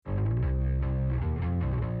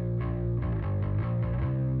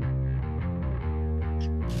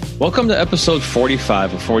Welcome to episode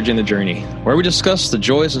 45 of Forging the Journey, where we discuss the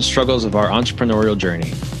joys and struggles of our entrepreneurial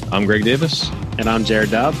journey. I'm Greg Davis. And I'm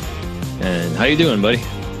Jared Dobb. And how you doing, buddy?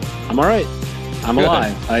 I'm all right. I'm Good.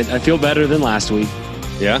 alive. I feel better than last week.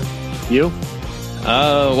 Yeah? You?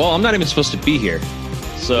 Well, I'm not even supposed to be here.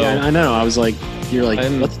 So Yeah, I know. I was like, you're like,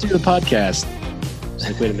 let's do the podcast. I was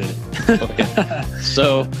like, wait a minute. Okay.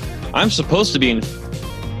 So I'm supposed to be in...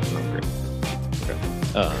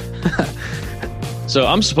 So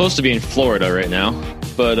I'm supposed to be in Florida right now,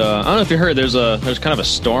 but I don't know if you heard, there's kind of a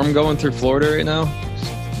storm going through Florida right now.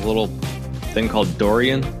 A little thing called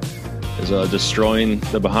Dorian is destroying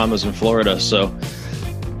the Bahamas and Florida. So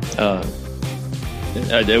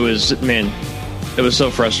it was so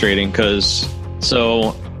frustrating because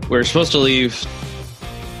we were supposed to leave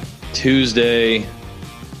Tuesday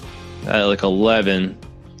at like 11.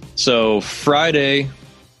 So Friday,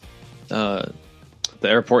 the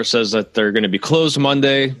airport says that they're going to be closed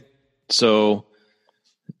Monday. So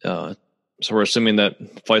we're assuming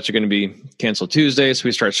that flights are going to be canceled Tuesday. So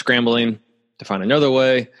we start scrambling to find another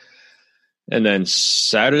way. And then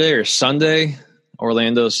Saturday or Sunday,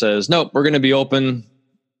 Orlando says, nope, we're going to be open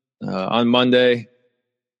on Monday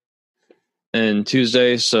and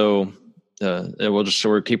Tuesday. So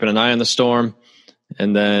we're keeping an eye on the storm.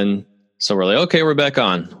 And then, so we're like, okay, we're back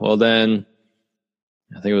on. Well, then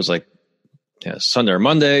I think it was like, Sunday or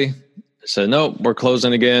Monday, said, nope, we're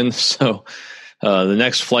closing again. So the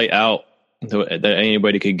next flight out that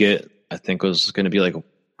anybody could get, I think was going to be like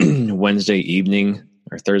Wednesday evening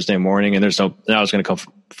or Thursday morning. And I was going to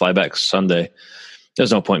fly back Sunday.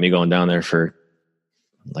 There's no point in me going down there for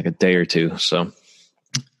like a day or two. So,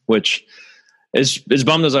 which is as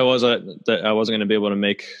bummed as I was that I wasn't going to be able to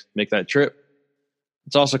make that trip.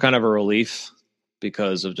 It's also kind of a relief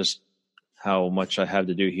because of just how much I have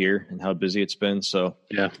to do here and how busy it's been. So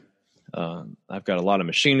yeah, I've got a lot of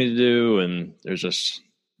machining to do, and there's just,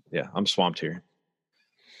 I'm swamped here.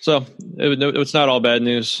 So it's not all bad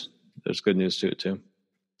news. There's good news to it too.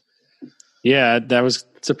 Yeah, that was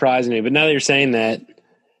surprising me. But now that you're saying that,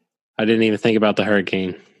 I didn't even think about the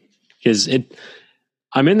hurricane because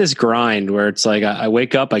I'm in this grind where it's like I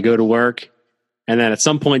wake up, I go to work, and then at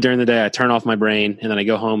some point during the day, I turn off my brain, and then I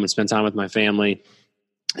go home and spend time with my family.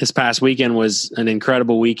 This past weekend was an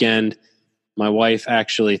incredible weekend. My wife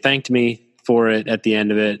actually thanked me for it at the end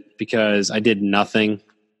of it because I did nothing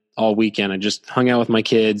all weekend. I just hung out with my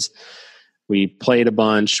kids. We played a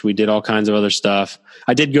bunch. We did all kinds of other stuff.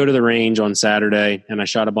 I did go to the range on Saturday and I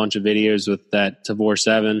shot a bunch of videos with that Tavor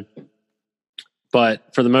 7.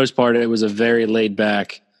 But for the most part, it was a very laid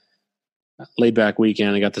back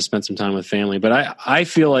weekend. I got to spend some time with family. But I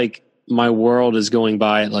feel like my world is going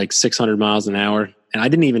by at like 600 miles an hour. And I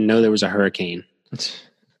didn't even know there was a hurricane.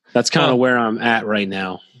 That's kind of where I'm at right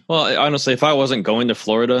now. Well, honestly, if I wasn't going to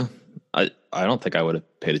Florida, I don't think I would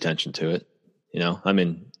have paid attention to it. You know, I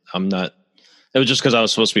mean, I'm not. It was just because I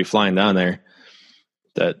was supposed to be flying down there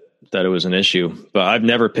that it was an issue. But I've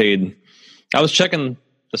never paid. I was checking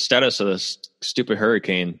the status of this stupid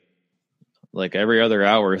hurricane like every other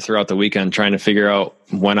hour throughout the weekend, trying to figure out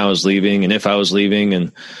when I was leaving and if I was leaving.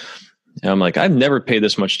 And I'm like, I've never paid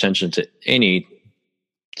this much attention to any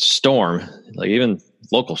storm, like even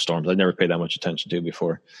local storms. I've never paid that much attention to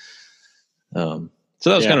before. So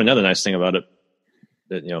that was kind of another nice thing about it.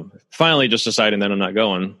 That, finally just deciding that I'm not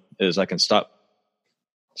going is I can stop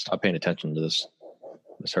paying attention to this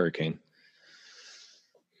hurricane.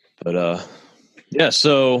 But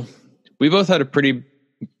so we both had a pretty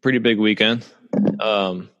big weekend.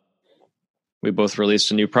 We both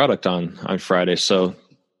released a new product on Friday. So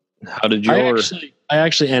how did your... I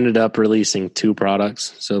actually ended up releasing 2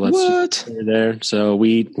 products. So let's there. So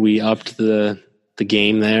we upped the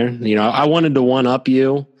game there. I wanted to one up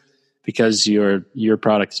you because your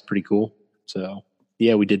product is pretty cool. So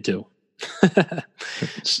yeah, we did too.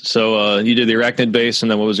 So you did the Arachnid base, and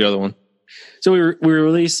then what was the other one? So we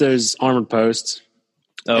released those armored posts.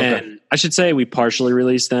 Oh, okay. And I should say we partially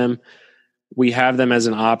released them. We have them as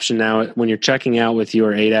an option now. When you're checking out with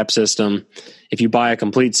your ADAP system, if you buy a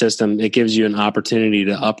complete system, it gives you an opportunity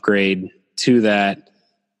to upgrade to that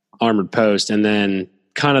armored post. And then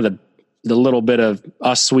kind of the little bit of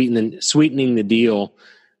us sweetening the deal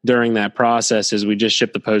during that process is we just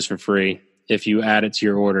ship the post for free if you add it to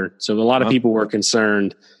your order. So a lot of people were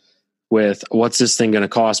concerned with what's this thing going to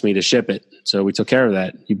cost me to ship it. So we took care of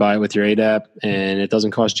that. You buy it with your ADAP and it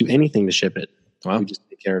doesn't cost you anything to ship it. Wow. We just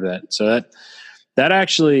take care of that. So that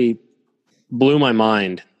actually blew my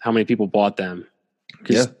mind how many people bought them.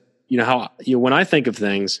 Because when I think of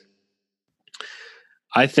things,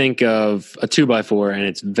 I think of a 2x4 and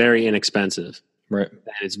it's very inexpensive. Right. And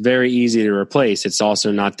it's very easy to replace. It's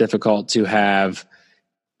also not difficult to have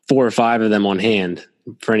 4 or 5 of them on hand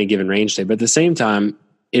for any given range day. But at the same time,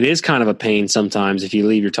 it is kind of a pain sometimes if you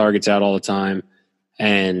leave your targets out all the time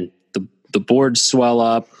and the boards swell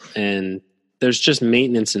up and there's just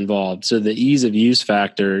maintenance involved. So the ease of use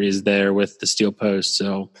factor is there with the steel post.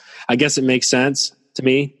 So I guess it makes sense to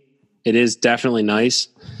me. It is definitely nice.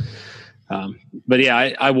 But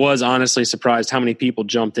yeah, I was honestly surprised how many people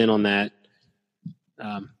jumped in on that.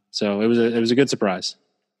 So it was a good surprise.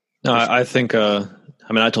 No, I think,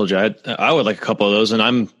 I told you I would like a couple of those, and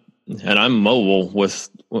I'm mobile with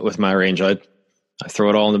my range. I throw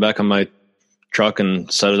it all in the back of my truck and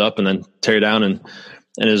set it up and then tear it down, and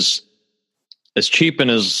as cheap and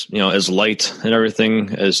as light and everything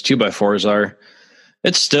as 2x4s are,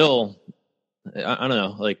 it's still, I don't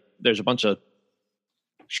know, like there's a bunch of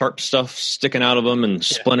sharp stuff sticking out of them and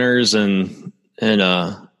splinters and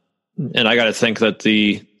I got to think that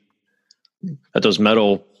those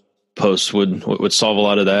metal posts would solve a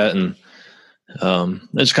lot of that. And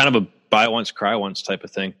it's kind of a buy once, cry once type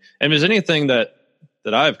of thing. And if there's anything that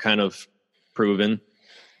I've kind of proven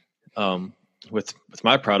with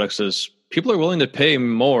my products is people are willing to pay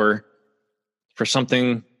more for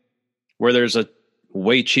something where there's a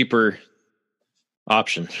way cheaper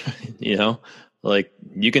option. Like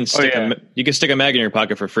you can stick a mag in your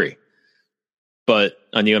pocket for free, but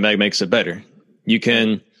a Neomag makes it better. You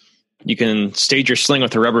can stage your sling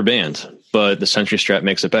with a rubber band, but the Century strap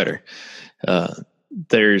makes it better.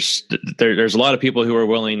 There's a lot of people who are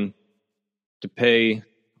willing to pay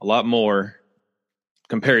a lot more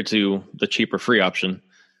compared to the cheaper free option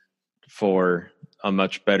for a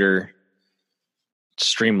much better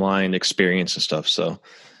streamlined experience and stuff. So,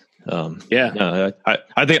 I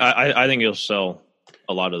think you'll sell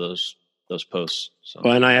a lot of those posts. So.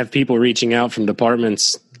 Well, and I have people reaching out from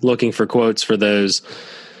departments looking for quotes for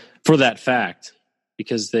that fact,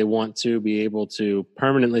 because they want to be able to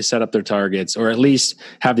permanently set up their targets, or at least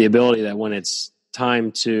have the ability that when it's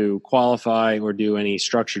time to qualify or do any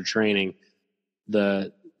structured training,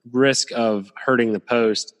 the risk of hurting the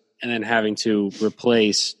post and then having to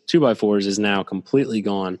replace 2x4s is now completely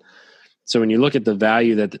gone. So when you look at the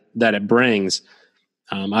value that it brings,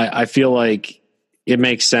 I feel like it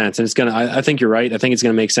makes sense. And I think you're right. I think it's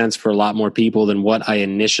going to make sense for a lot more people than what I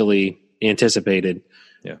initially anticipated.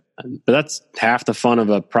 Yeah. But that's half the fun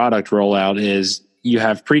of a product rollout is you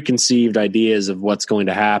have preconceived ideas of what's going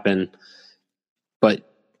to happen, but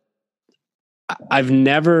I've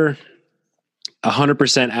never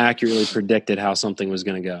 100% accurately predicted how something was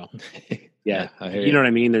going to go. Yeah. You know what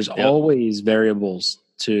I mean? There's always variables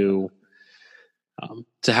to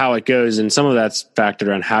how it goes. And some of that's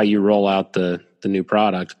factored on how you roll out the new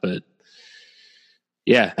product, but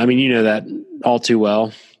yeah, I mean, you know that all too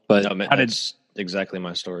well, but no, man, that's exactly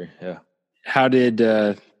my story. Yeah. How did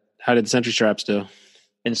the Century straps do?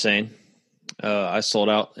 Insane. I sold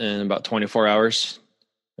out in about 24 hours.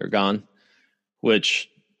 They're gone, which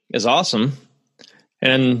is awesome.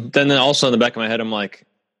 And then also in the back of my head, I'm like,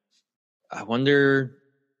 I wonder.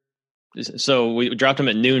 So we dropped them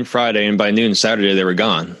at noon Friday, and by noon Saturday, they were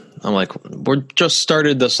gone. I'm like, we're just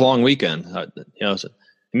started this long weekend. So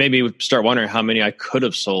maybe we start wondering how many I could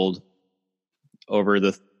have sold over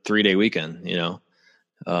the 3-day weekend, and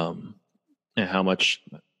how much,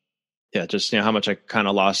 how much I kind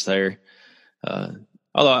of lost there.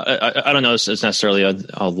 Although I don't know, it's necessarily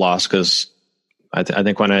a loss, because I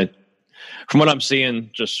think from what I'm seeing,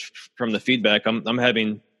 just from the feedback, I'm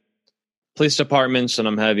having police departments, and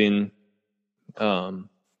I'm having,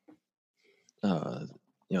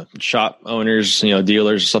 shop owners,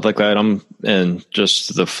 dealers, stuff like that. And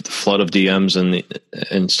just the flood of DMs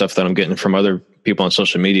and stuff that I'm getting from other people on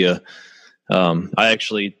social media. I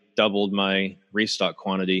actually doubled my restock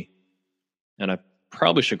quantity, and I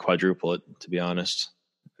probably should quadruple it, to be honest.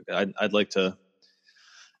 I'd like to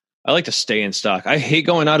stay in stock. I hate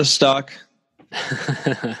going out of stock.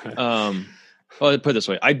 Well, put it this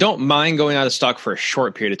way. I don't mind going out of stock for a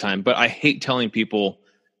short period of time, but I hate telling people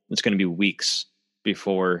it's going to be weeks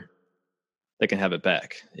before they can have it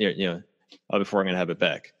back. Before I'm going to have it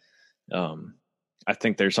back. I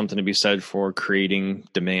think there's something to be said for creating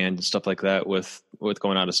demand and stuff like that with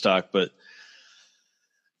going out of stock. But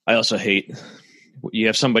I also hate, you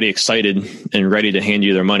have somebody excited and ready to hand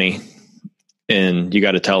you their money, and you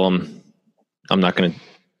got to tell them, I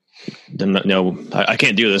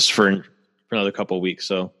can't do this for another couple of weeks.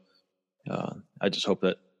 So I just hope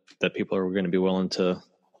that people are going to be willing to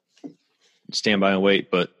stand by and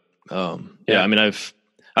wait. But I mean, I've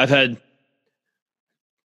had,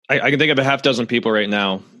 I can think of a half dozen people right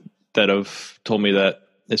now that have told me that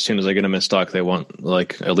as soon as I get them in stock, they want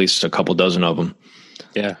like at least a couple dozen of them.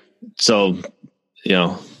 Yeah. So,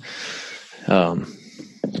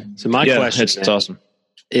 So my question it's awesome.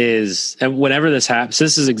 is, and whenever this happens,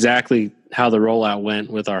 this is exactly how the rollout went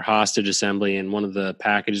with our hostage assembly and one of the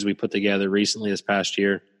packages we put together recently this past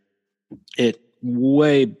year. It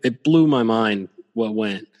blew my mind what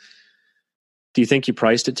went. Do you think you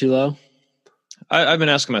priced it too low? I've been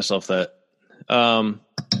asking myself that.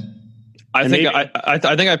 I think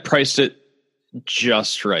I priced it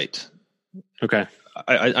just right. Okay.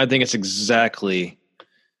 I think it's exactly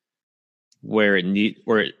where it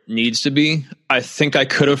needs to be. I think I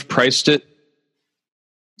could have priced it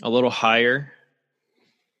a little higher.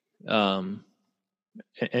 And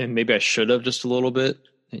maybe I should have just a little bit,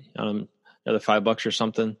 another $5 or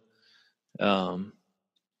something.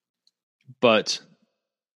 But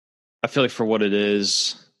I feel like for what it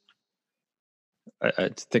is, I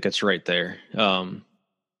think it's right there. I'm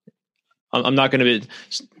not going to be.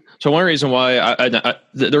 So one reason why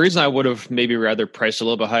the reason I would have maybe rather priced a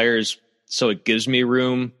little bit higher is so it gives me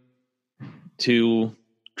room to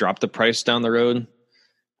drop the price down the road.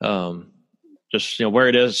 Just where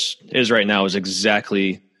it is right now is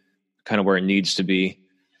exactly kind of where it needs to be.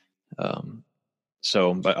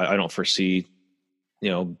 So, but I don't foresee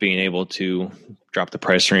being able to drop the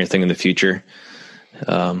price or anything in the future.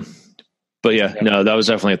 But no, that was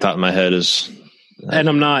definitely a thought in my head and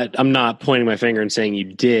I'm not pointing my finger and saying you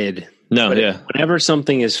did. No, Whenever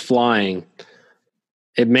something is flying,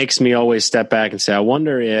 it makes me always step back and say, I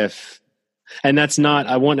wonder if, and that's not,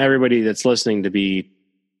 I want everybody that's listening to be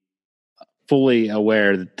fully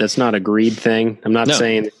aware that that's not a greed thing. I'm not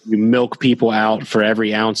saying that you milk people out for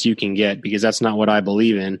every ounce you can get, because that's not what I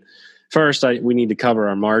believe in. First, we need to cover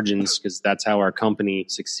our margins because that's how our company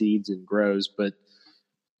succeeds and grows. But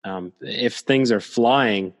if things are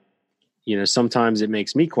flying, sometimes it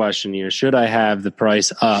makes me question, should I have the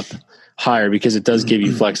price up higher, because it does give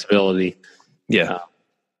you flexibility. Yeah.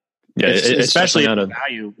 Especially if the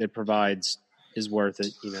value it provides is worth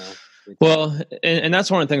it, Well, and that's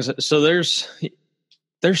one of the things. So there's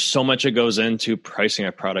so much that goes into pricing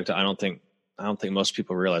a product. I don't think most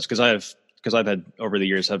people realize, because I've had over the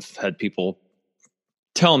years, I've had people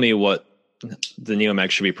tell me what the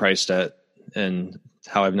Neomag should be priced at and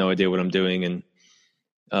how I have no idea what I'm doing. And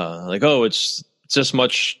it's this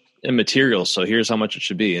much in materials, so here's how much it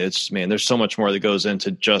should be. There's so much more that goes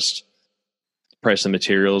into just price of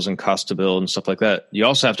materials and cost to build and stuff like that. You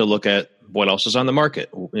also have to look at what else is on the market.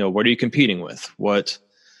 What are you competing with? What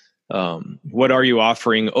are you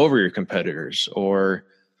offering over your competitors, or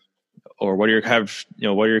what do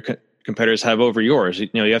your competitors have over yours?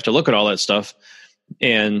 You have to look at all that stuff.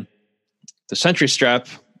 And the Sentry Strap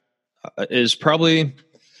is probably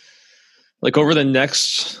like over the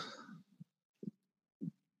next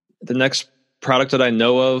product that I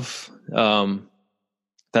know of,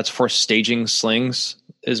 that's for staging slings,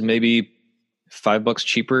 is maybe $5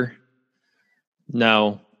 cheaper.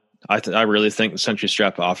 Now, I really think the Sentry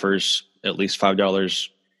Strap offers at least $5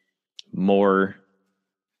 more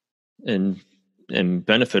in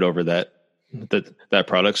benefit over that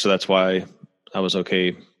product. So that's why I was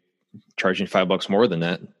okay charging $5 more than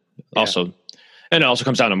that. Yeah. Also, and it also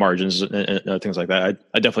comes down to margins and things like that.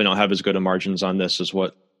 I definitely don't have as good of margins on this as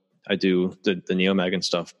what I do the Neomag and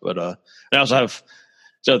stuff. But I also have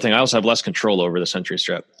the other thing. I also have less control over the Sentry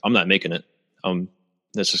Strap. I'm not making it.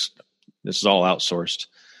 This is all outsourced,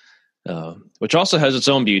 which also has its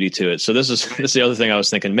own beauty to it. So this is the other thing I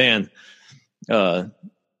was thinking. Man,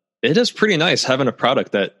 it is pretty nice having a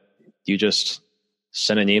product that you just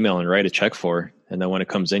send an email and write a check for, and then when it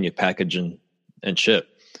comes in, you package and ship.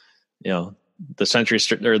 The Sentry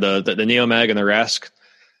or the Neomag and the Rask.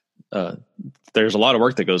 There's a lot of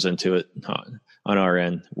work that goes into it on our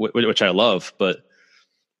end, which I love, but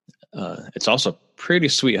it's also pretty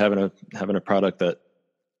sweet having a product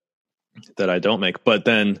that I don't make. But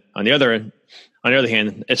then on the other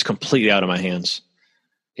hand, it's completely out of my hands.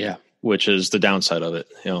 Yeah. Which is the downside of it.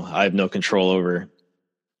 I have no control over,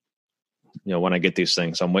 when I get these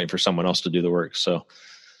things. I'm waiting for someone else to do the work. So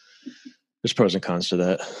there's pros and cons to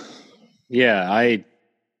that. Yeah, I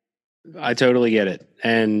totally get it.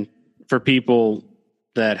 And for people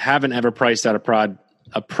that haven't ever priced out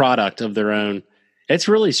a product of their own, it's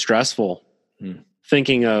really stressful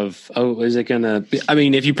thinking of, is it going to be,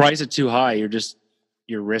 if you price it too high,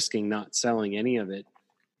 you're risking not selling any of it.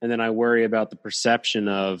 And then I worry about the perception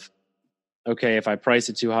of, okay, if I price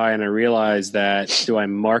it too high and I realize that, do I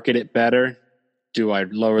market it better? Do I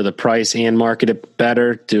lower the price and market it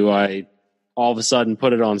better? Do I all of a sudden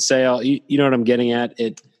put it on sale? You know what I'm getting at?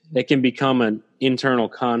 It can become an internal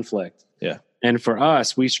conflict. Yeah. And for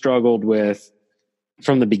us, we struggled with,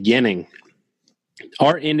 from the beginning,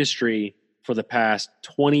 our industry for the past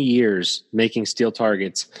 20 years making steel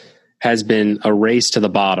targets has been a race to the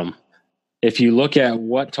bottom. If you look at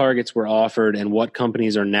what targets were offered and what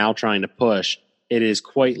companies are now trying to push, it is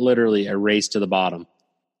quite literally a race to the bottom.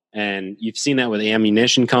 And you've seen that with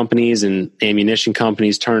ammunition companies, and ammunition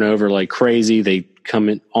companies turn over like crazy. They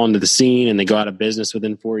come onto the scene and they go out of business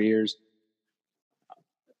within 4 years.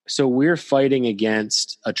 So we're fighting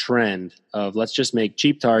against a trend of let's just make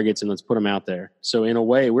cheap targets and let's put them out there. So in a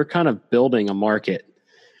way, we're kind of building a market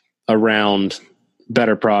around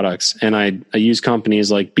better products. And I use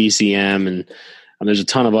companies like BCM and there's a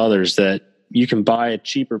ton of others that you can buy a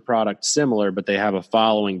cheaper product similar, but they have a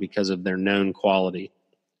following because of their known quality.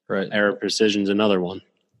 Right. Aero Precision's another one.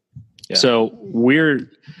 Yeah. So we're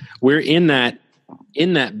in that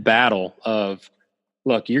battle of,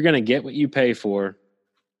 look, you're going to get what you pay for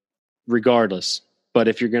regardless. But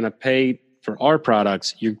if you're going to pay for our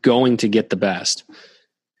products, you're going to get the best.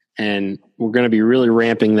 And we're going to be really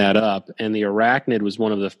ramping that up. And the Arachnid was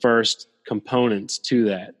one of the first components to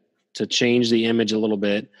that, to change the image a little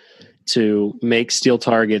bit, to make steel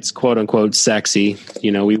targets, quote unquote, sexy.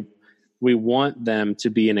 You know, we want them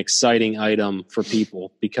to be an exciting item for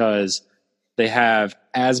people because they have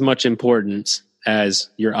as much importance as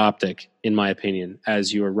your optic, in my opinion,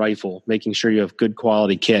 as your rifle, making sure you have good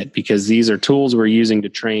quality kit, because these are tools we're using to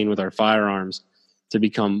train with our firearms to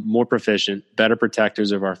become more proficient, better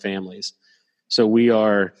protectors of our families. So we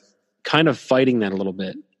are kind of fighting that a little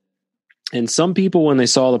bit. And some people, when they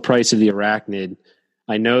saw the price of the Arachnid,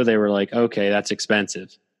 I know they were like, okay, that's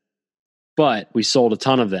expensive. But we sold a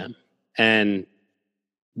ton of them. And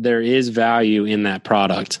there is value in that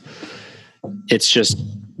product. It's just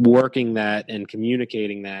working that and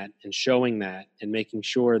communicating that and showing that and making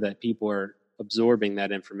sure that people are absorbing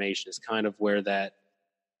that information is kind of where that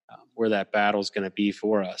battle is going to be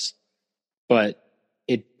for us. But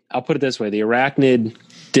I'll put it this way: the Arachnid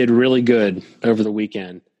did really good over the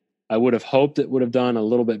weekend. I would have hoped it would have done a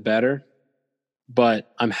little bit better,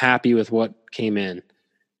 but I'm happy with what came in,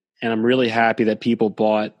 and I'm really happy that people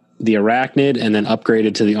bought the Arachnid and then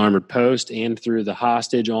upgraded to the Armored Post and threw the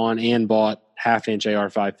Hostage on and bought half-inch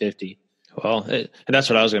AR-550. Well, and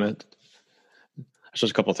that's what I was going to. There's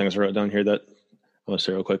just a couple of things I wrote down here that I want to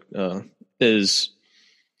say real quick. You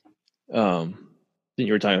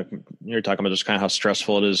were talking about just kind of how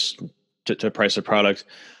stressful it is to price a product.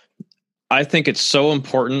 I think it's so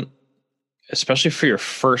important, especially for your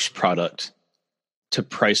first product, to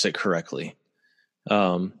price it correctly.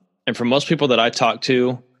 And for most people that I talk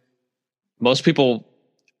to, most people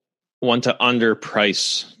want to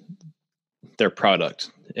underprice their product.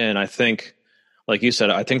 And I think, like you said,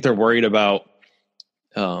 I think they're worried about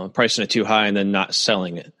pricing it too high and then not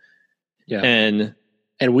selling it. Yeah. And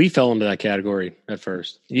we fell into that category at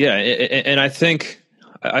first. Yeah. And I think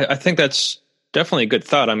that's definitely a good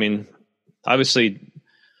thought. I mean, obviously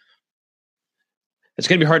it's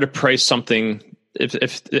going to be hard to price something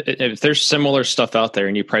if there's similar stuff out there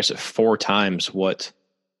and you price it 4 times what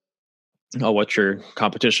your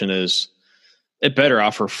competition is. It better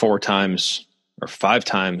offer 4 times or 5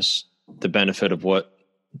 times the benefit of what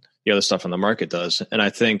the other stuff on the market does. And I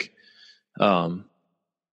think, I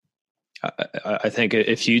think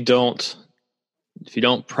if you don't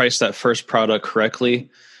price that first product correctly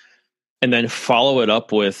and then follow it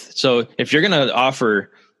up with, so if you're going to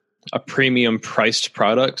offer a premium priced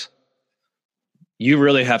product, you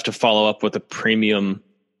really have to follow up with a premium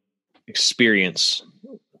experience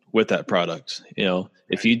with that product. You know,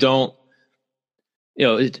 if you don't,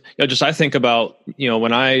 just I think about,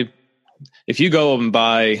 if you go and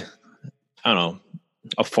buy, I don't know,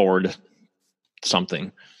 a Ford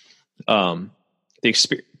something, the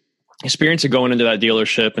experience of going into that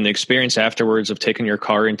dealership and the experience afterwards of taking your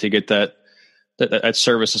car in to get that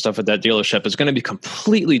service and stuff at that dealership is going to be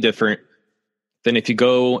completely different than if you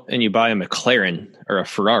go and you buy a McLaren or a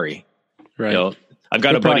Ferrari. Right. I've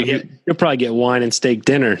got a buddy. You'll probably get wine and steak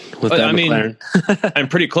dinner with that McLaren. I'm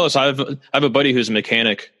pretty close. I have a buddy who's a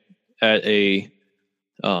mechanic at a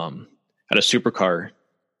supercar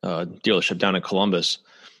dealership down in Columbus,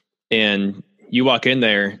 and you walk in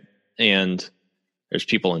there and there's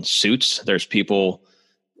people in suits. There's people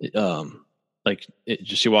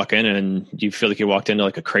just you walk in and you feel like you walked into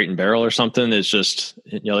like a Crate and Barrel or something. It's just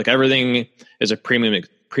like everything is a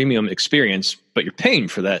premium experience, but you're paying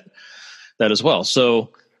for that as well. So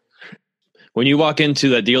when you walk into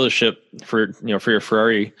that dealership for your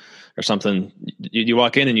Ferrari or something, you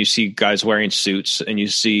walk in and you see guys wearing suits and you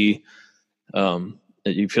see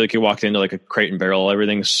You feel like you walked into like a Crate and Barrel.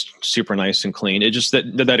 Everything's super nice and clean. It just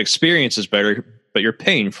that experience is better, but you're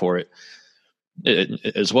paying for it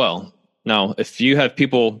as well. Now, if you have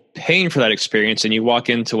people paying for that experience and you walk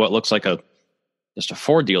into what looks like just a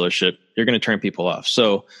Ford dealership, you're going to turn people off.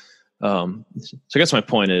 So I guess my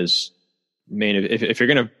point is, if you're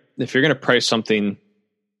gonna price something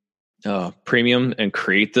premium and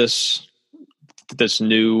create this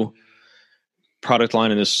new product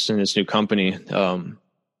line in this new company, that's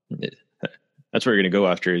what you're going to go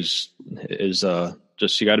after. Is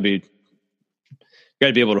just you got to be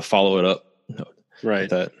able to follow it up, right?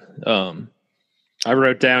 That I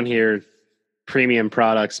wrote down here: premium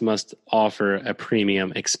products must offer a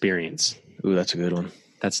premium experience. Ooh, that's a good one.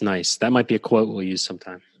 That's nice. That might be a quote we'll use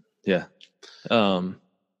sometime. Yeah. God,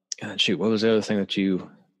 shoot, what was the other thing that you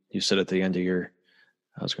said at the end of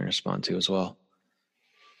I was going to respond to as well?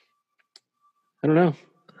 I don't know.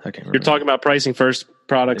 I can't remember. You're talking about pricing first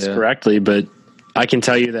products correctly, but I can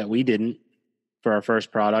tell you that we didn't for our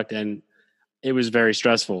first product, and it was very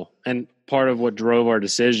stressful. And part of what drove our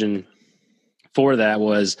decision for that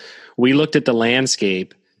was we looked at the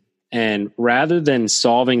landscape, and rather than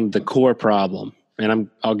solving the core problem, and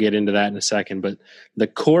I'll get into that in a second, but the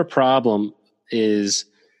core problem is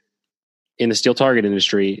in the steel target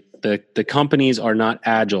industry, the companies are not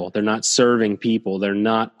agile. They're not serving people. They're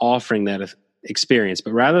not offering that experience.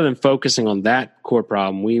 But rather than focusing on that core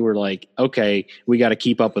problem, we were like, okay, we got to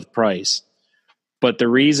keep up with price. But the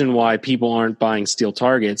reason why people aren't buying steel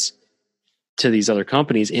targets to these other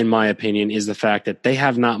companies, in my opinion, is the fact that they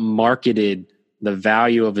have not marketed the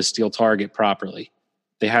value of a steel target properly.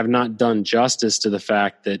 They have not done justice to the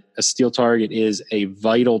fact that a steel target is a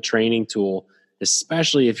vital training tool,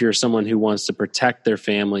 especially if you're someone who wants to protect their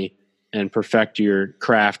family and perfect your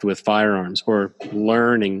craft with firearms or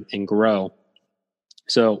learn and grow.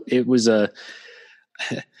 So it was in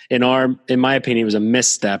my opinion, it was a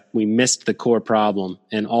misstep. We missed the core problem,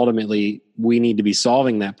 and ultimately we need to be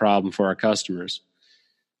solving that problem for our customers.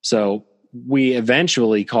 So we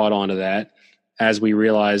eventually caught on to that as we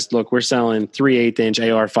realized, look, we're selling 3/8-inch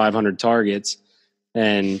AR 500 targets,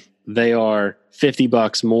 and they are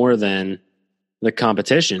 $50 more than the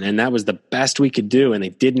competition. And that was the best we could do. And they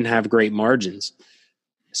didn't have great margins.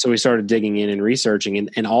 So we started digging in and researching,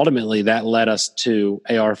 and ultimately that led us to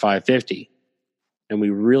AR 550. And we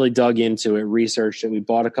really dug into it, researched it. We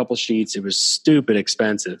bought a couple sheets. It was stupid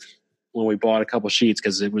expensive when we bought a couple sheets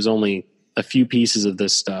because it was only a few pieces of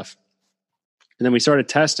this stuff. And then we started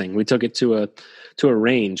testing. We took it to a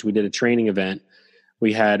range. We did a training event.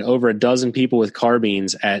 We had over a dozen people with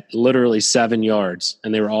carbines at literally 7 yards,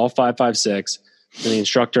 and they were all 5.56. And the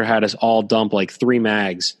instructor had us all dump like 3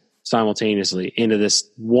 mags simultaneously into this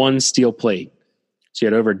one steel plate. So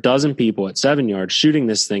you had over a dozen people at 7 yards shooting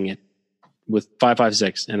this thing with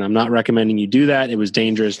 5.56. And I'm not recommending you do that. It was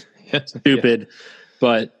dangerous, stupid. Yeah.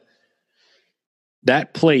 But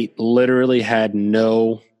that plate literally had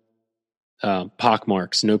no pock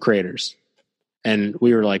marks, no craters. And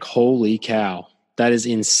we were like, holy cow, that is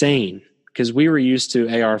insane. Because we were used to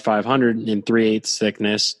AR 500 in 3/8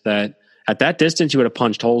 thickness that at that distance you would have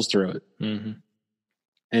punched holes through it. Mm-hmm.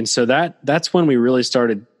 And so that's when we really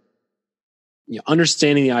started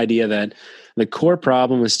understanding the idea that the core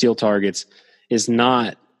problem with steel targets is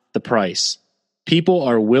not the price. People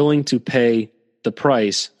are willing to pay the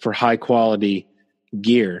price for high quality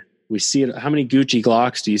gear. We see it. How many Gucci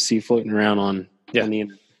Glocks do you see floating around on the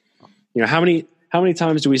internet? How many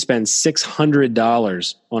times do we spend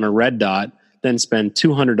 $600 on a red dot, then spend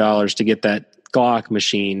 $200 to get that Glock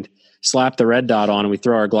machined, slap the red dot on, and we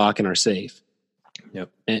throw our Glock in our safe? Yep.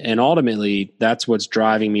 And ultimately, that's what's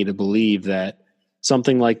driving me to believe that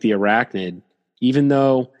something like the Arachnid, even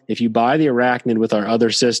though if you buy the Arachnid with our other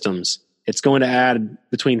systems, it's going to add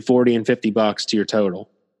between $40 and $50 to your total.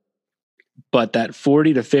 But that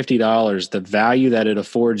 $40 to $50, the value that it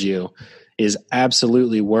affords you is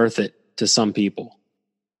absolutely worth it to some people.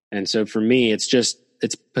 And so for me, it's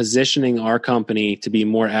positioning our company to be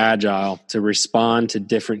more agile, to respond to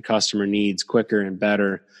different customer needs quicker and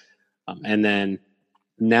better. And then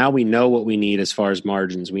now we know what we need as far as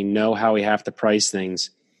margins. We know how we have to price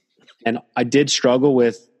things. And I did struggle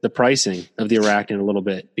with the pricing of the Arachnid a little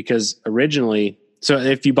bit because originally, so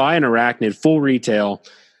if you buy an Arachnid full retail,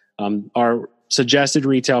 our suggested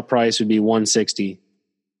retail price would be $160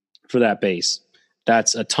 for that base.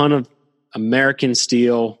 That's a ton of American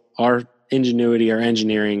steel, our ingenuity, our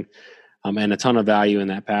engineering, and a ton of value in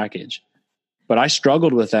that package. But I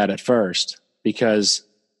struggled with that at first because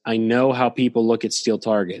I know how people look at steel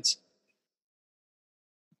targets.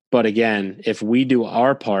 But again, if we do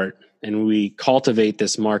our part and we cultivate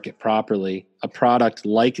this market properly, a product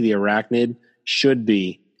like the Arachnid should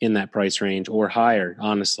be in that price range or higher,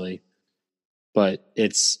 honestly. But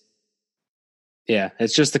it's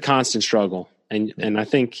just a constant struggle. And I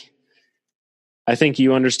think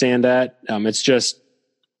you understand that. It's just,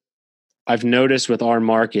 I've noticed with our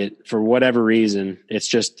market, for whatever reason, it's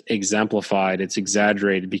just exemplified. It's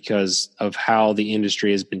exaggerated because of how the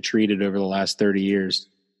industry has been treated over the last 30 years.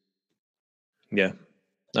 Yeah,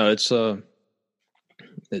 no, it's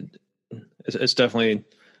definitely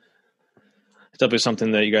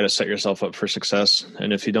something that you got to set yourself up for success.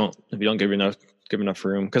 And if you don't give enough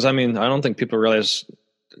room, because I mean, I don't think people realize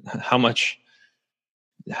how much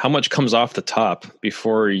comes off the top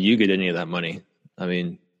before you get any of that money. I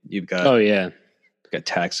mean, you've got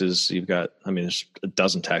taxes. You've got, I mean, there's a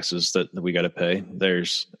dozen taxes that we got to pay.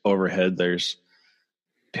 There's overhead. There's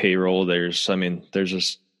payroll. There's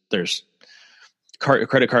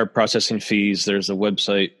credit card processing fees. There's a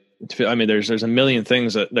website. I mean, there's a million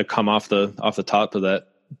things that come off the top of that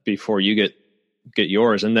before you get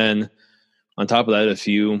yours. And then on top of that, if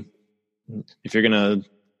you're going to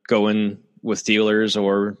go in with dealers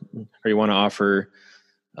or you want to offer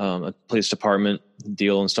a police department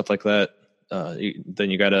deal and stuff like that,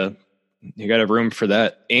 then you gotta have room for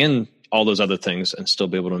that and all those other things and still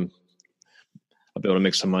be able to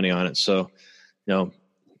make some money on it. So, to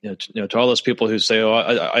all those people who say, "Oh,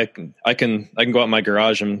 I can go out in my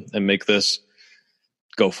garage and make this,"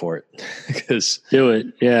 go for it. Because do it,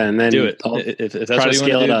 yeah, and then do it. If that's what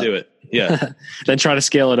you want to do it. Yeah. Then try to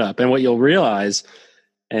scale it up, and what you'll realize,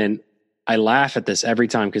 and I laugh at this every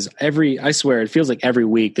time because I swear it feels like every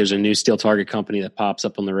week there's a new steel target company that pops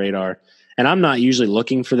up on the radar, and I'm not usually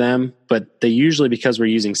looking for them, but they usually, because we're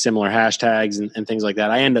using similar hashtags and things like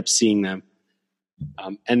that, I end up seeing them.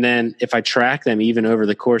 And then if I track them even over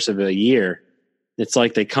the course of a year, it's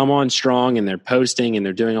like they come on strong and they're posting and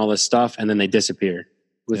they're doing all this stuff, and then they disappear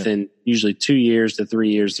within usually 2 years to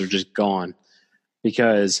 3 years. They're just gone,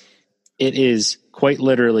 because it is quite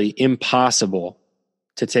literally impossible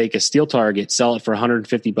to take a steel target, sell it for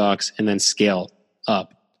 $150 and then scale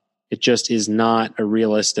up. It just is not a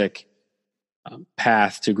realistic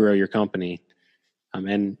path to grow your company.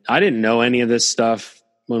 And I didn't know any of this stuff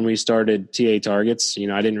when we started TA Targets.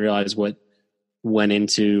 I didn't realize what went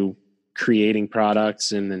into creating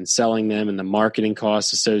products and then selling them and the marketing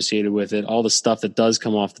costs associated with it, all the stuff that does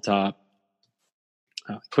come off the top.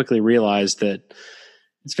 I quickly realized that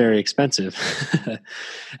it's very expensive.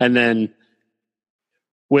 And then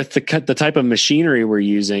with the type of machinery we're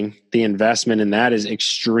using, the investment in that is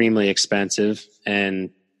extremely expensive,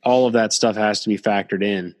 and all of that stuff has to be factored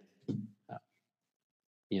in.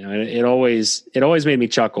 It always made me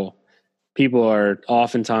chuckle. People are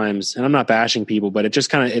oftentimes, and I'm not bashing people, but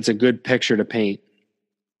it's a good picture to paint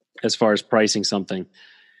as far as pricing something.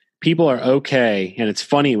 People are okay, and it's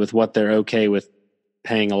funny with what they're okay with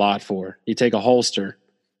paying a lot for. You take a holster.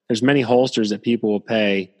 There's many holsters that people will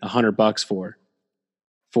pay $100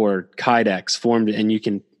 for Kydex formed, and you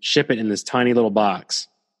can ship it in this tiny little box,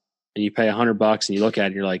 and you pay $100 and you look at it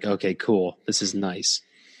and you're like, okay, cool. This is nice.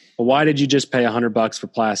 Well, why did you just pay $100 for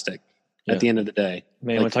plastic at the end of the day?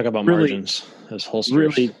 Man, we talk about margins as holsters.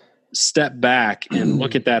 Really step back and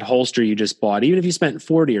look at that holster you just bought, even if you spent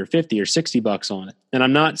 40 or 50 or $60 on it. And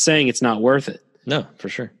I'm not saying it's not worth it. No, for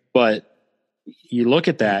sure. But you look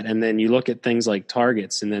at that, and then you look at things like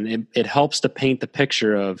targets, and then it helps to paint the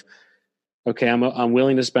picture of, okay, I'm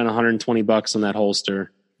willing to spend $120 on that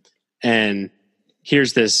holster, and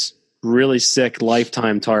here's this really sick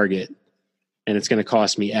lifetime target, and it's going to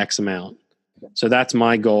cost me X amount. So that's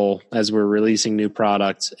my goal as we're releasing new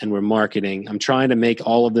products and we're marketing. I'm trying to make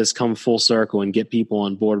all of this come full circle and get people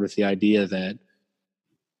on board with the idea that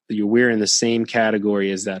we're in the same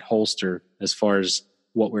category as that holster as far as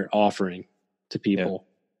what we're offering to people.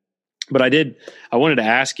 Yeah. But I wanted to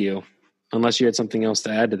ask you, unless you had something else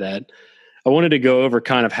to add to that, I wanted to go over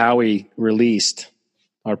kind of how we released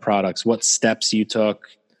our products, what steps you took.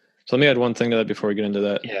 So let me add one thing to that before we get into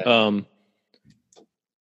that. Yeah.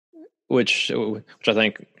 Which I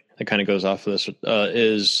think it kind of goes off of this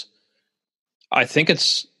is I think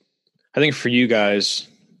for you guys,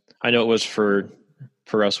 I know it was for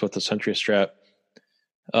us with the Century Strap.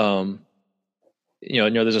 There's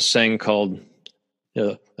a saying called,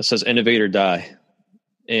 that says "innovate or die,"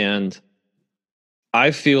 and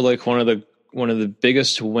I feel like one of the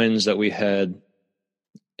biggest wins that we had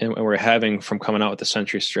and we're having from coming out with the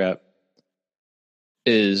Century Strap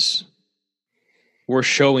is we're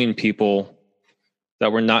showing people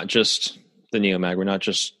that we're not just the Neomag, we're not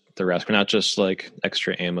just the Rask, we're not just like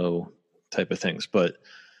extra ammo type of things, but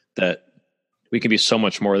that we can be so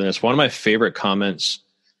much more than this. One of my favorite comments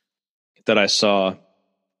that I saw,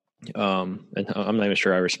 and I'm not even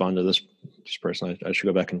sure I responded to this person. I should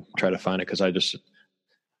go back and try to find it, because I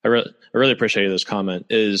really appreciated this comment,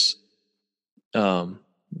 is, and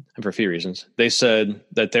for a few reasons. They said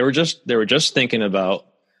that they were just thinking about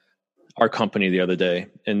our company the other day,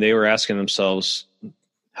 and they were asking themselves,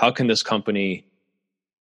 how can this company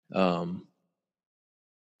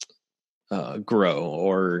grow?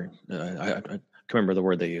 Or I can't remember the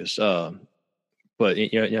word they used, but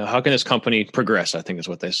how can this company progress? I think is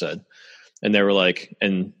what they said. And they were like,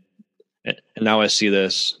 and now I see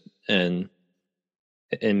this, and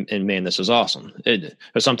man, this is awesome. It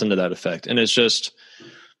was something to that effect. And it's just,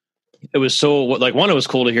 it was so, like, one, it was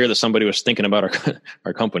cool to hear that somebody was thinking about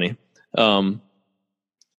our company. And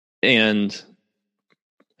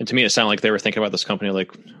to me, it sounded like they were thinking about this company,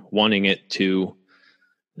 like wanting it to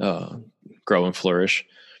grow and flourish.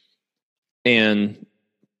 And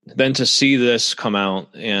then to see this come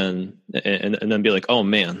out and then be like, oh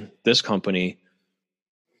man, this company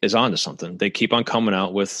is onto something. They keep on coming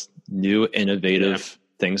out with new, innovative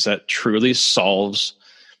things that truly solves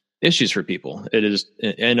issues for people. It is,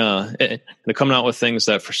 and they're coming out with things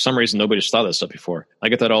that for some reason nobody's thought of this stuff before. I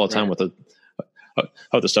get that all the time with the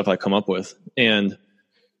stuff I come up with, and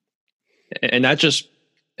that just,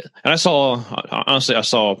 and I saw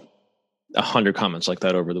 100 comments like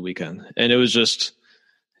that over the weekend, and it was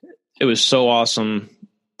so awesome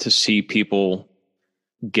to see people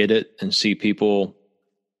get it and see people.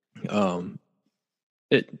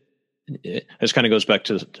 It just kind of goes back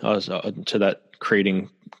to that creating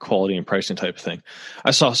quality and pricing type of thing.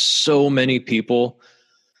 I saw so many people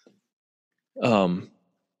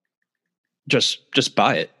just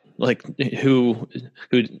buy it. Like who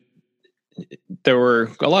there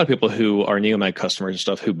were a lot of people who are Neomag customers and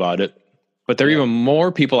stuff who bought it, but there are even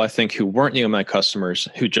more people, I think, who weren't Neomag customers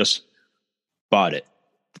who just bought it.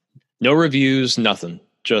 No reviews, nothing.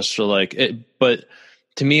 Just like it. But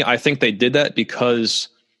to me, I think they did that because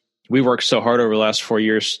we worked so hard over the last 4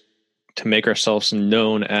 years to make ourselves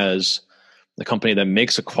known as the company that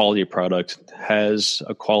makes a quality product, has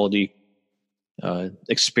a quality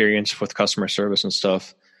experience with customer service and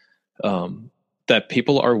stuff, that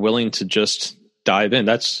people are willing to just dive in.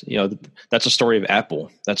 That's a story of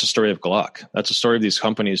Apple. That's a story of Glock. That's a story of these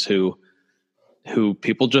companies who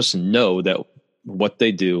people just know that what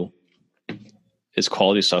they do is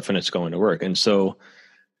quality stuff and it's going to work. And so,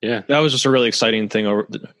 that was just a really exciting thing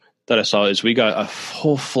that I saw, is we got a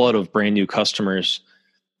whole flood of brand new customers.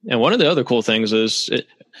 And one of the other cool things is,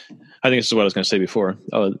 I think this is what I was going to say before,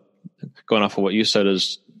 going off of what you said,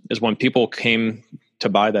 is when people came to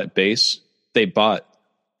buy that base, they bought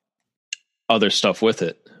other stuff with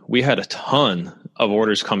it. We had a ton of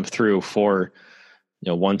orders come through for,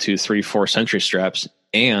 1, 2, 3, 4 Sentry straps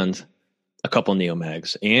and a couple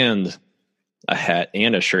Neomags and a hat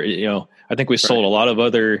and a shirt. I think we sold a lot of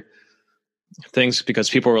other things because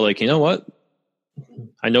people were like, you know what?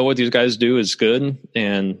 I know what these guys do is good,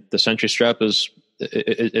 and the Sentry strap is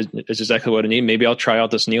exactly what I need. Maybe I'll try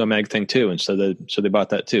out this Neomag thing too. And so they bought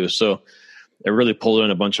that too. So it really pulled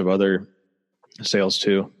in a bunch of other sales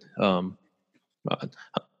too. I'm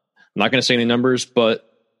not going to say any numbers, but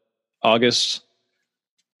August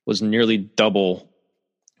was nearly double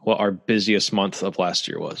what our busiest month of last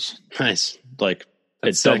year was. Nice. Like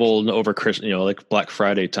it doubled over Christmas, like Black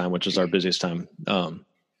Friday time, which is our busiest time.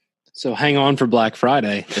 So hang on for Black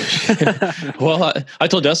Friday. Well, I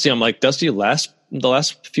told Dusty, I'm like, Dusty, the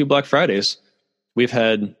last few Black Fridays, we've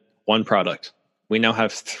had one product. We now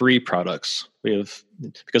have 3 products.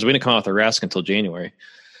 Because we didn't come out with a Rask until January.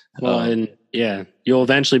 Well, and you'll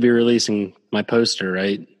eventually be releasing my poster,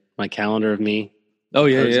 right? My calendar of me. Oh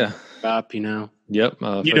yeah. Shop, Yep.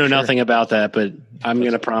 You know nothing about that, but I'm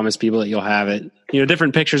going to promise people that you'll have it.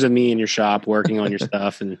 Different pictures of me in your shop working on your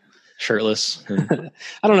stuff and shirtless.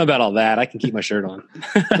 I don't know about all that. I can keep my shirt on.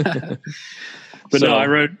 But no,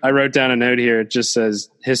 I wrote down a note here. It just says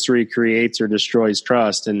history creates or destroys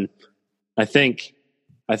trust. And I think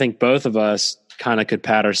both of us kind of could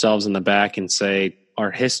pat ourselves in the back and say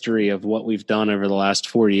our history of what we've done over the last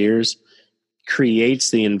 4 years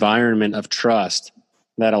creates the environment of trust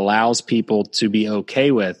that allows people to be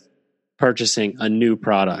okay with purchasing a new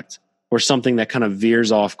product or something that kind of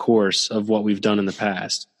veers off course of what we've done in the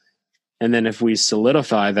past. And then if we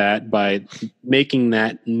solidify that by making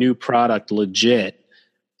that new product legit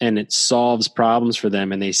and it solves problems for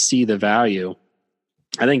them and they see the value,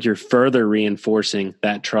 I think you're further reinforcing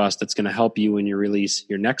that trust that's going to help you when you release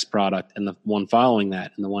your next product and the one following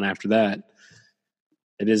that and the one after that.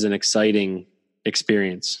 It is an exciting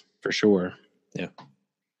experience for sure. Yeah.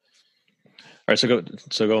 right.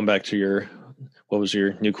 So going back to what was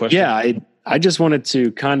your new question? Yeah, I just wanted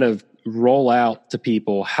to kind of roll out to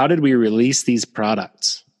people, how did we release these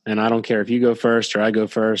products? And I don't care if you go first or I go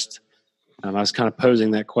first. I was kind of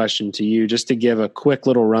posing that question to you just to give a quick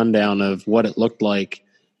little rundown of what it looked like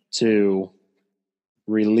to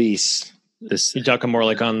release this. You talking more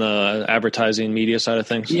like on the advertising media side of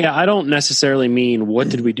things? Yeah, I don't necessarily mean what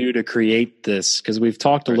did we do to create this, because we've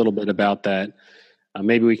talked a little bit about that.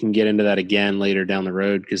 Maybe we can get into that again later down the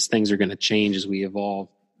road because things are going to change as we evolve.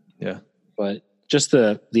 Yeah. But just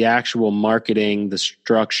the actual marketing, the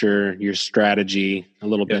structure, your strategy, a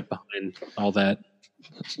little bit behind all that.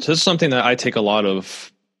 So this is something that I take a lot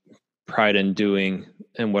of pride in doing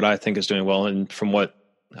and what I think is doing well. And from what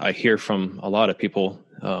I hear from a lot of people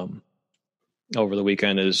over the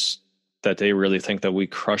weekend is that they really think that we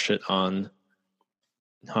crush it on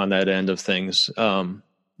that end of things. And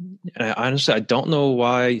honestly, I don't know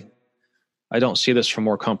why I don't see this from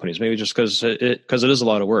more companies. Maybe just because it is a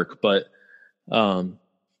lot of work, but I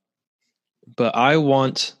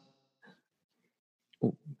want,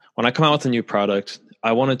 when I come out with a new product,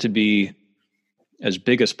 I want it to be as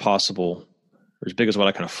big as possible, or as big as what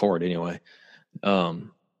I can afford anyway. And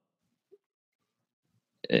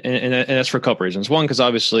that's for a couple reasons. One, because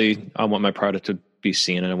obviously I want my product to be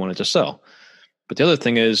seen and I want it to sell. But the other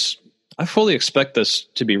thing is I fully expect this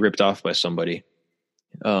to be ripped off by somebody.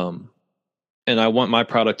 And I want my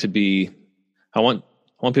product to be, I want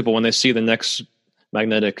people, when they see the next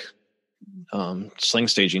magnetic sling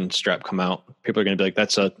staging strap come out, people are going to be like,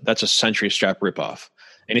 that's a Century strap ripoff.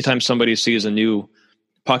 Anytime somebody sees a new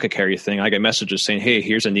pocket carry thing, I get messages saying, hey,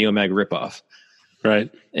 here's a Neomag ripoff. Right.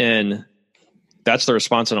 And that's the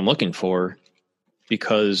response that I'm looking for,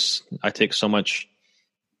 because I take so much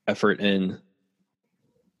effort in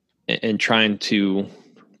trying to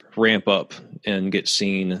ramp up and get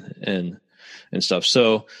seen and stuff.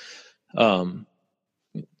 So,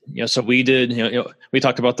 so we did, we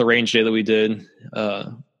talked about the range day that we did,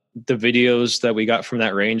 the videos that we got from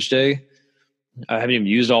that range day. I haven't even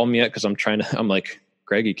used all of them yet, because I'm like,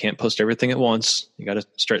 Greg, you can't post everything at once. You got to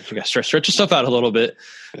stretch your stuff out a little bit.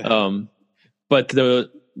 But the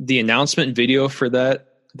announcement video for that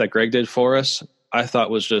Greg did for us, I thought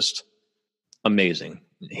was just amazing.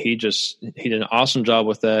 He did an awesome job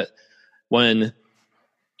with that. When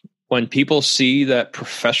people see that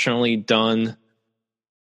professionally done,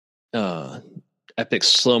 epic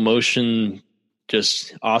slow motion,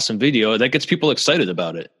 just awesome video, that gets people excited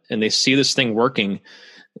about it, and they see this thing working,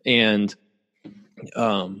 and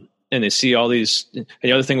they see all these. And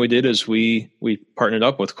the other thing we did is we partnered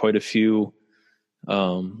up with quite a few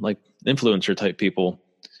like influencer type people,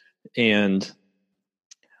 and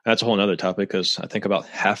that's a whole nother topic, because I think about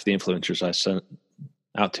half the influencers I sent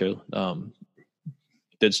out to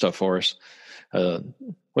did stuff for us,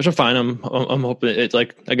 which I'm fine. I'm hoping it,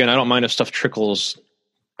 like, again, I don't mind if stuff trickles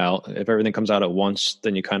out. If everything comes out at once,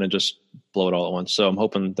 then you kind of just blow it all at once. So I'm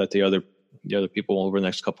hoping that the other people over the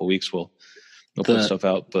next couple of weeks will put stuff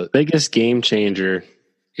out. But biggest game changer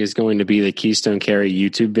is going to be the Keystone Carry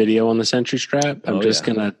YouTube video on the Century strap. I'm just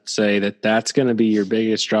going to say that's going to be your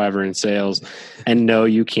biggest driver in sales. And no,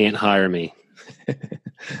 you can't hire me.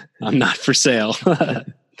 I'm not for sale.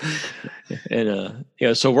 And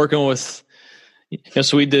so working with,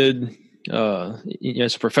 so we did some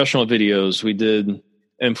professional videos, we did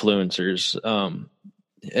influencers,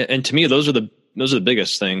 and to me those are the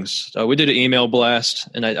biggest things. We did an email blast,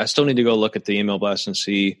 and I still need to go look at the email blast and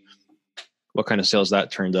see what kind of sales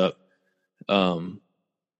that turned up.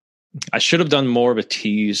 I should have done more of a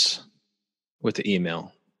tease with the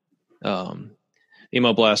email.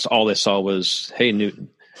 Email blast, all they saw was, hey,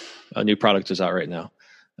 a new product is out right now.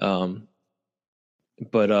 I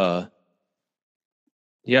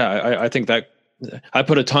think that I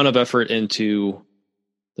put a ton of effort into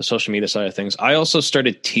the social media side of things. I also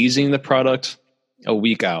started teasing the product a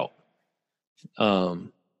week out.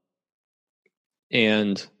 And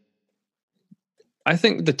I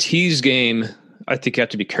think the tease game, I think you have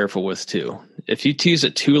to be careful with too. If you tease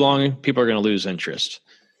it too long, people are going to lose interest.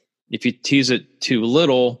 If you tease it too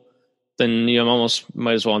little, then you almost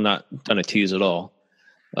might as well not done a tease at all.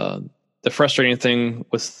 The frustrating thing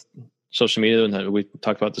with social media, and we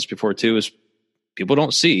talked about this before too, is people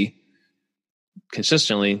don't see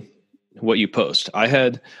consistently what you post.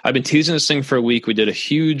 I've been teasing this thing for a week. We did a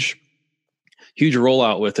huge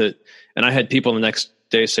rollout with it, and I had people the next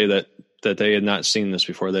day say that they had not seen this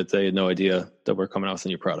before, that they had no idea that we're coming out with a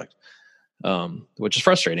new product, which is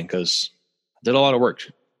frustrating because I did a lot of work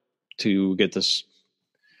to get this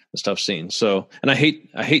stuff seen. So, and I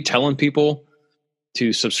hate telling people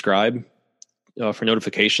to subscribe for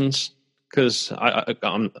notifications, because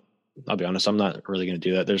I'll be honest, I'm not really going to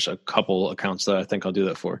do that. There's a couple accounts that I think I'll do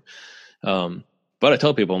that for. But I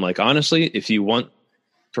tell people, I'm like, honestly, if you want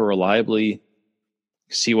to reliably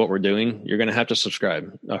see what we're doing, you're going to have to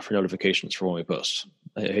subscribe for notifications for when we post.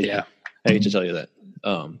 I hate to tell you that.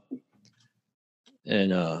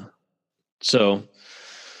 So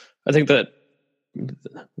I think that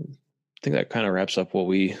kind of wraps up what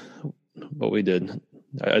we did.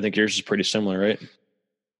 I think yours is pretty similar, right?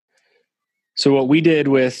 So what we did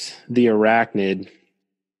with the Arachnid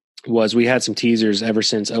was we had some teasers ever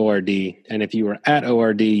since ORD. And if you were at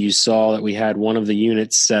ORD, you saw that we had one of the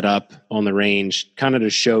units set up on the range kind of to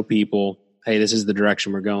show people, hey, this is the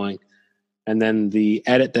direction we're going. And then the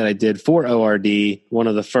edit that I did for ORD, one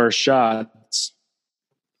of the first shots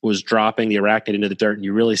was dropping the Arachnid into the dirt, and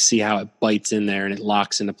you really see how it bites in there and it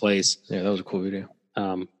locks into place. Yeah, that was a cool video.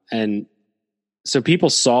 And so people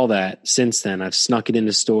saw that since then. I've snuck it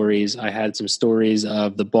into stories. I had some stories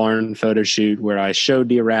of the barn photo shoot where I showed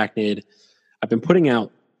the Arachnid. I've been putting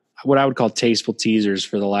out what I would call tasteful teasers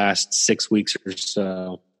for the last 6 weeks or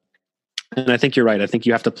so. And I think you're right. I think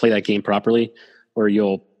you have to play that game properly, or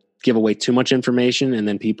you'll give away too much information and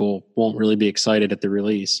then people won't really be excited at the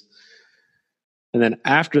release. And then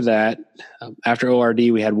after that, after ORD,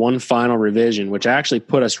 we had one final revision, which actually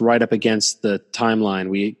put us right up against the timeline.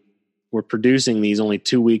 We were producing these only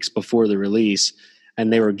 2 weeks before the release,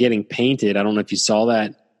 and they were getting painted. I don't know if you saw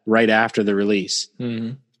that, right after the release.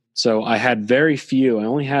 Mm-hmm. So I had very few. I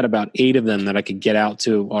only had about 8 of them that I could get out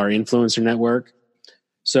to our influencer network.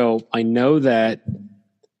 So I know that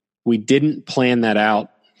we didn't plan that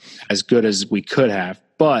out as good as we could have,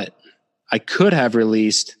 but I could have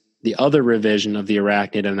released the other revision of the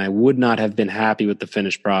Arachnid, and I would not have been happy with the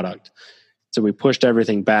finished product. So we pushed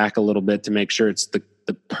everything back a little bit to make sure it's the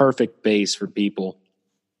perfect base for people.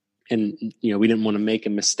 And, we didn't want to make a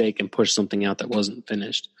mistake and push something out that wasn't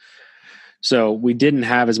finished. So we didn't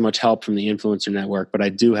have as much help from the influencer network, but I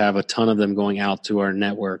do have a ton of them going out to our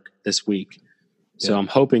network this week. So I'm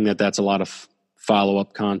hoping that that's a lot of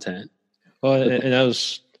follow-up content. Well, and that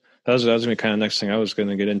was going to be kind of next thing I was going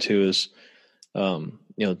to get into is,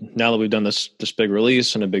 now that we've done this big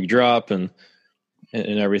release and a big drop and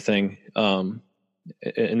everything, and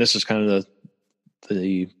this is kind of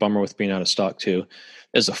the bummer with being out of stock too,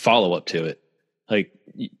 is a follow-up to it. Like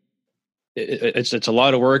it's a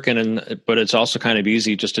lot of work, but it's also kind of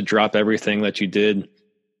easy just to drop everything that you did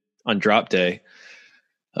on drop day.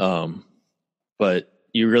 But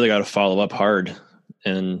you really got to follow up hard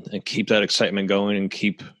and keep that excitement going and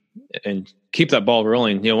keep that ball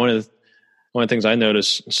rolling. One of the things I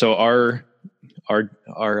noticed, so our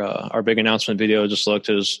big announcement video just looked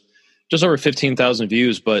as just over 15,000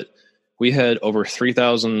 views, but we had over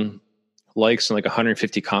 3,000 likes and like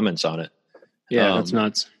 150 comments on it. Yeah, that's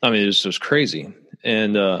nuts. I mean, it was crazy.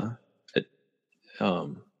 And I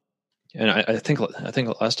think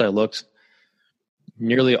last I looked,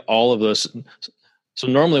 nearly all of this. So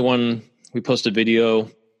normally when we post a video,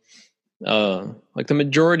 like the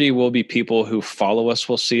majority will be people who follow us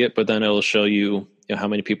will see it, but then it'll show you, how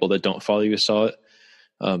many people that don't follow you saw it.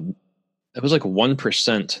 It was like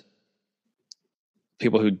 1%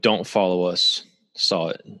 people who don't follow us saw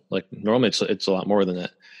it. Like normally it's a lot more than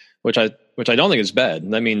that, which I don't think is bad.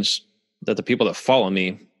 That means that the people that follow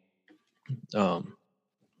me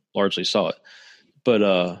largely saw it. But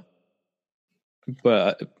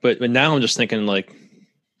now I'm just thinking like,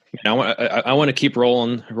 I want to keep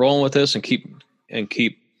rolling with this and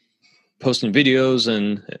keep posting videos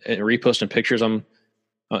and reposting pictures. I'm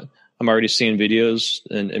already seeing videos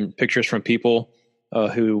and pictures from people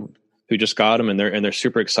who just got them and they're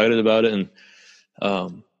super excited about it.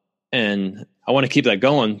 And I want to keep that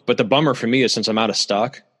going. But the bummer for me is since I'm out of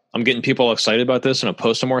stock, I'm getting people all excited about this and I'm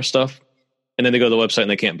posting more stuff and then they go to the website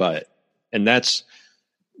and they can't buy it. And that's,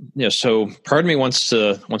 so part of me wants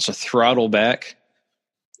to throttle back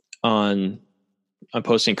on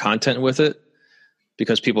posting content with it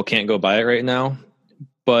because people can't go buy it right now.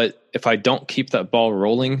 But if I don't keep that ball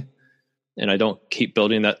rolling and I don't keep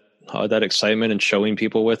building that excitement and showing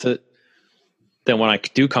people with it, then when I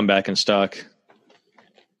do come back in stock,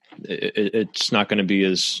 it's not going to be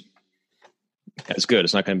as good.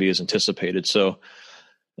 It's not going to be as anticipated. So,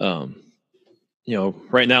 right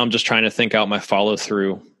now I'm just trying to think out my follow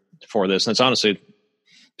through for this. And it's honestly,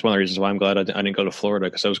 it's one of the reasons why I'm glad I didn't go to Florida,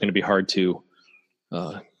 because it was going to be hard to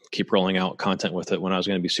keep rolling out content with it when I was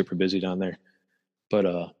going to be super busy down there.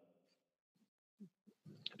 But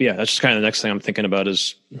yeah, that's just kind of the next thing I'm thinking about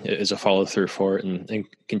is a follow through for it and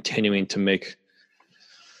continuing to make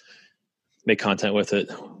content with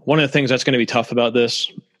it. One of the things that's going to be tough about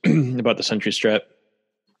this, about the Sentry Strap,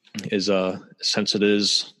 is since it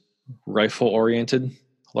is rifle oriented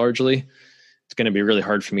largely, it's going to be really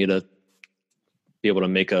hard for me to be able to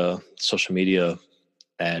make a social media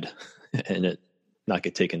ad and it not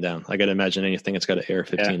get taken down. I got to imagine anything that's got an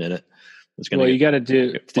AR-15 in it. It's going you got to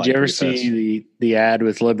do. Did you ever see the ad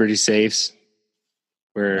with Liberty Safes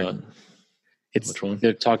where which one?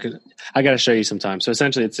 They're talking? I got to show you sometime. So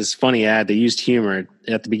essentially, it's this funny ad. They used humor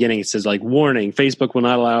at the beginning. It says like, "Warning: Facebook will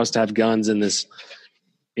not allow us to have guns in this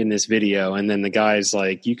video." And then the guy's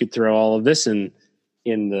like, "You could throw all of this in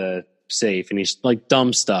the safe," and he's like,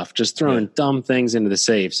 dumb stuff, just throwing dumb things into the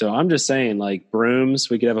safe. So I'm just saying, like, brooms.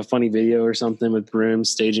 We could have a funny video or something with brooms,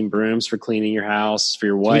 staging brooms for cleaning your house for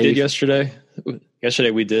your wife. We did yesterday.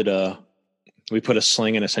 Yesterday we did. We put a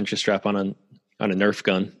sling and a sentry strap on a Nerf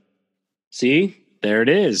gun. See, there it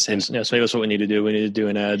is. And so maybe that's what we need to do. We need to do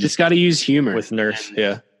an ad. Just got to use humor with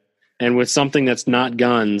Nerf, and with something that's not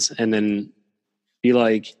guns, and then be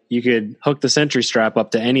like, you could hook the sentry strap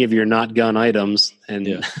up to any of your not gun items, and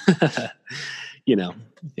you know,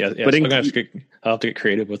 But I'll have to get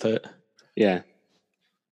creative with it. Yeah.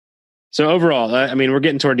 So overall, I mean, we're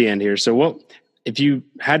getting toward the end here. So, what if you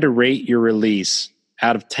had to rate your release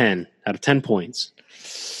out of 10 points?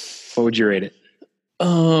 What would you rate it?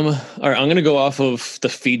 All right, I'm going to go off of the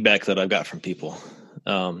feedback that I've got from people,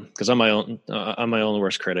 because I'm my own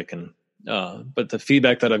worst critic, and but the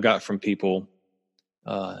feedback that I've got from people,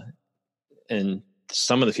 and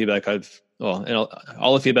some of the feedback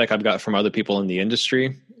all the feedback I've got from other people in the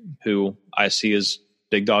industry who I see as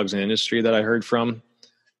big dogs in the industry that I heard from,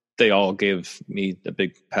 they all gave me a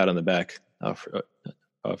big pat on the back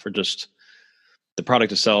for just the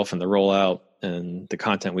product itself and the rollout and the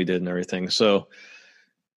content we did and everything. So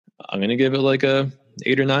I'm going to give it like a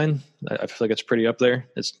 8 or 9. I feel like it's pretty up there.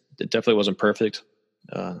 It definitely wasn't perfect.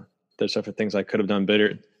 There's definitely things I could have done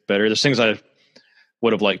better. There's things I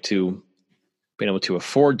would have liked to been able to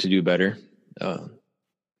afford to do better.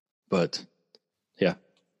 But yeah.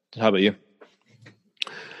 How about you?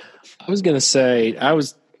 I was going to say, I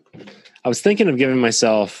was thinking of giving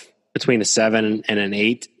myself between a 7 and an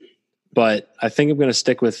 8, but I think I'm going to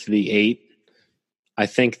stick with the 8. I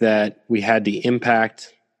think that we had the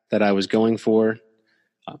impact that I was going for.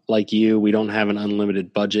 Like you, we don't have an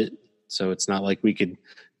unlimited budget, so it's not like we could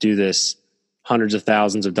do this hundreds of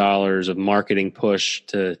thousands of dollars of marketing push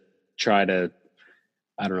to try to,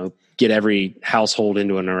 I don't know, get every household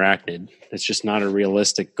into an Arachnid. It's just not a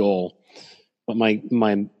realistic goal. But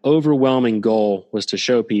my overwhelming goal was to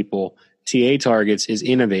show people TA Targets is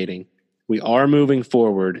innovating. We are moving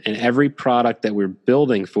forward, and every product that we're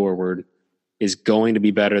building forward is going to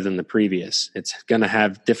be better than the previous. It's going to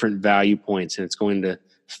have different value points, and it's going to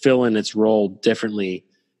fill in its role differently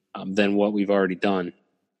than what we've already done.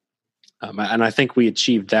 And I think we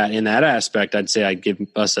achieved that. In that aspect, I'd say I'd give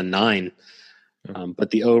us a 9.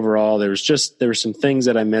 But the overall, there were some things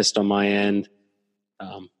that I missed on my end,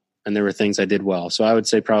 and there were things I did well. So I would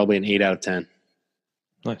say probably an 8 out of 10.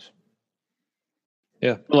 Nice.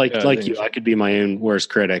 Yeah. Like you, I could be my own worst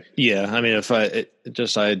critic. Yeah. I mean, I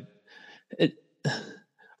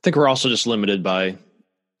think we're also just limited by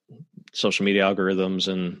social media algorithms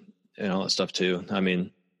and all that stuff too. I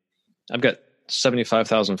mean, I've got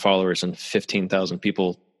 75,000 followers and 15,000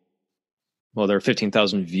 people. Well, there are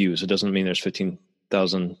 15,000 views. It doesn't mean there's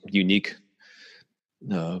 15,000 unique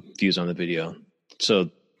views on the video. So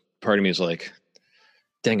part of me is like,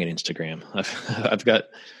 dang it, Instagram. I've got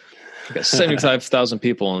 75,000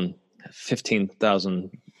 people and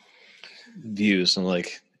 15,000 views. And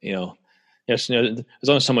like, there's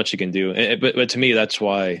only so much you can do. But to me, that's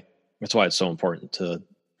why it's so important to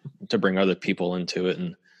bring other people into it,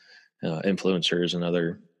 and influencers and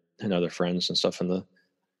other friends and stuff in the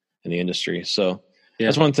industry. So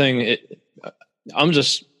that's one thing.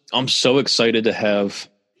 I'm so excited to have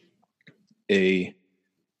a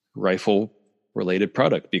rifle related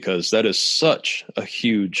product, because that is such a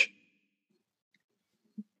huge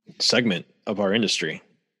segment of our industry.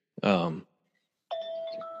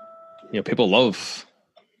 People love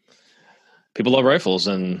rifles,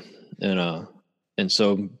 and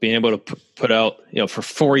so being able to put out, for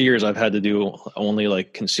 4 years, I've had to do only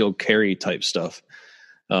like concealed carry type stuff.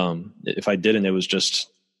 If I didn't, it was just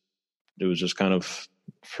kind of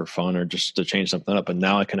for fun or just to change something up. But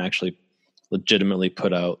now I can actually legitimately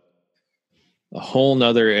put out a whole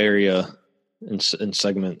nother area and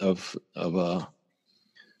segment of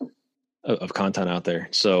content out there.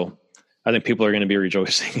 So I think people are going to be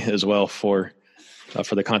rejoicing as well for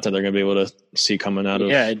the content they're going to be able to see coming out of.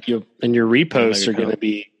 Yeah, and your reposts are going to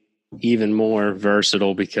be even more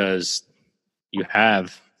versatile, because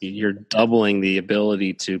you're doubling the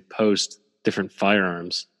ability to post different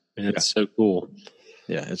firearms. And it's so cool.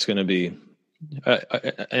 Yeah, it's going to be,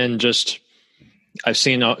 and just I've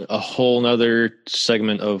seen a whole nother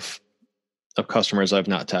segment of customers I've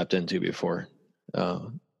not tapped into before.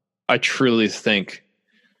 I truly think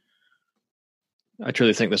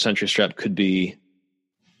the Sentry Strap could be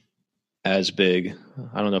as big.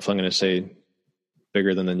 I don't know if I'm going to say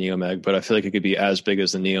bigger than the Neomag, but I feel like it could be as big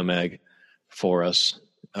as the Neomag for us.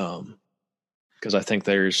 Because I think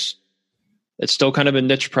it's still kind of a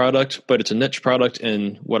niche product, but it's a niche product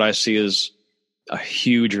in what I see as a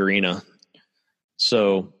huge arena.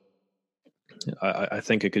 So I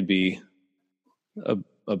think it could be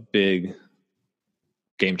a big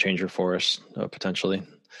game changer for us, potentially.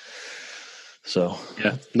 So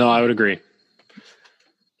yeah, no, I would agree.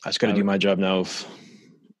 I just got to do my job now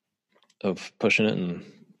of pushing it and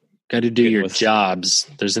got to do your jobs.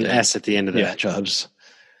 There's an S at the end of that. Yeah, jobs.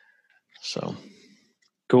 So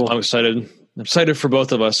cool. I'm excited. I'm excited for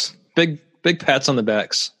both of us. Big pats on the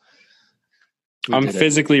backs. I'm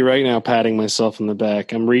physically right now patting myself on the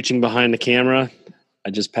back. I'm reaching behind the camera. I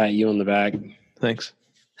just pat you on the back. Thanks.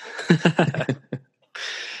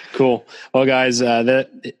 Cool. Well, guys,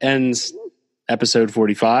 that ends episode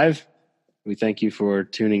 45. We thank you for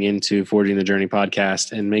tuning into Forging the Journey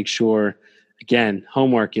podcast, and make sure, again,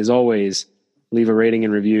 homework is always leave a rating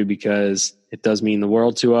and review, because it does mean the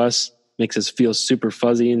world to us, makes us feel super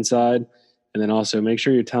fuzzy inside. And then also make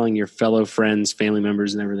sure you're telling your fellow friends, family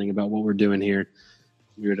members, and everything about what we're doing here.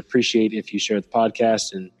 We would appreciate if you share the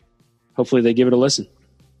podcast, and hopefully they give it a listen.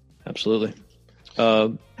 Absolutely.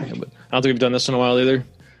 I don't think we've done this in a while either,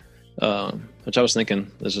 which I was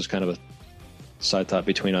thinking this is kind of a side thought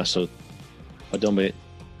between us. So don't wait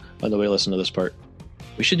listen to this part.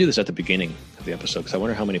 We should do this at the beginning of the episode, because I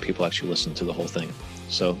wonder how many people actually listen to the whole thing.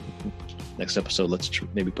 So next episode, let's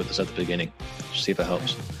maybe put this at the beginning, just see if it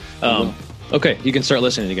helps. Okay, you can start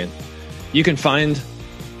listening again. You can find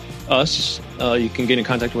us. You can get in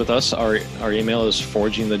contact with us. Our email is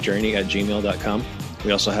forgingthejourney@gmail.com.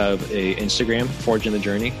 We also have a Instagram, Forging the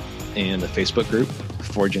Journey, and a Facebook group,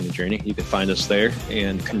 Forging the Journey. You can find us there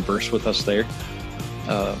and converse with us there.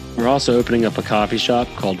 We're also opening up a coffee shop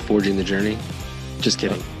called Forging the Journey. Just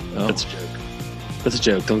kidding. Oh. That's a joke. That's a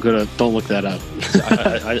joke. Don't look that up.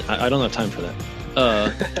 I don't have time for that.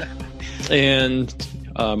 And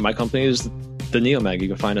my company is the Neomag. You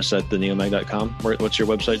can find us at theneomag.com. What's your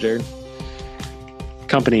website, Jared?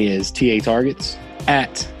 Company is TA Targets,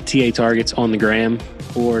 at TA Targets on the gram,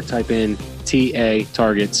 or type in TA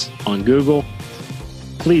Targets on Google.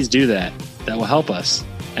 Please do that. That will help us.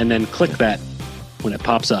 And then click that when it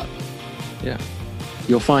pops up. Yeah.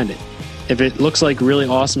 You'll find it. If it looks like really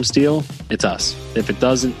awesome steel, it's us. If it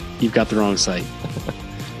doesn't, you've got the wrong site.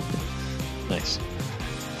 Nice.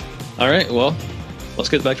 All right. Well, let's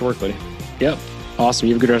get back to work, buddy. Yep. Awesome.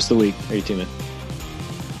 You have a good rest of the week. You too, man.